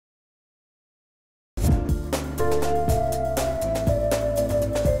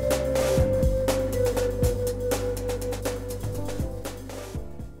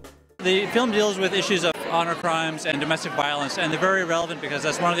The film deals with issues of honor crimes and domestic violence, and they're very relevant because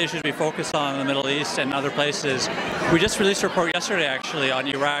that's one of the issues we focus on in the Middle East and other places. We just released a report yesterday, actually, on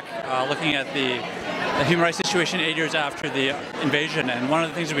Iraq, looking at the human rights situation 8 years after the invasion. And one of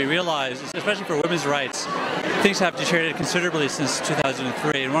the things that we realized is, especially for women's rights, things have deteriorated considerably since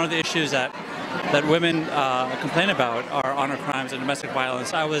 2003. And one of the issues that women complain about are honor crimes and domestic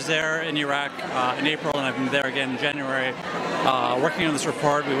violence. I was there in Iraq in April, and I've been there again in January, working on this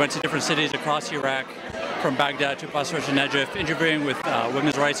report. We went to different cities across Iraq, from Baghdad to Basra to Najaf, interviewing with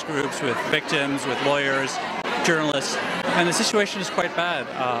women's rights groups, with victims, with lawyers, journalists, and the situation is quite bad.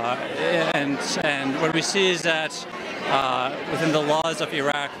 And what we see is that within the laws of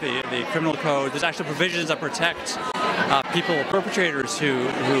Iraq, the criminal code, there's actually provisions that protect people, perpetrators who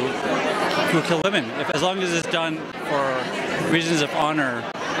kill women. As long as it's done for reasons of honor,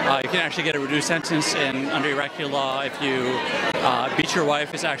 you can actually get a reduced sentence under Iraqi law. If you beat your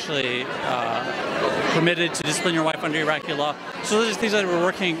wife, it's actually permitted to discipline your wife under Iraqi law. So those are things that we're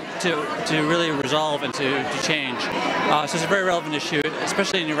working to really resolve and to change. So it's a very relevant issue,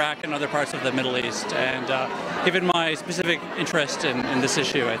 especially in Iraq and other parts of the Middle East. And given my specific interest in this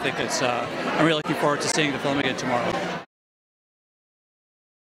issue, I think I'm really looking forward to seeing the film again tomorrow.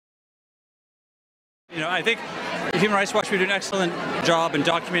 I think Human Rights Watch, we do an excellent job in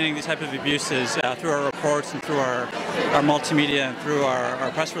documenting these type of abuses through our reports and through our multimedia and through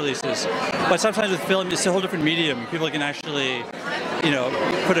our press releases. But sometimes with film, it's a whole different medium. People can actually,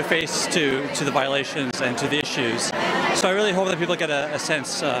 put a face to the violations and to the issues. So I really hope that people get a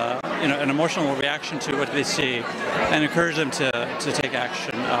sense, an emotional reaction to what they see, and encourage them to take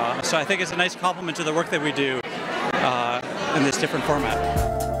action. So I think it's a nice complement to the work that we do in this different format.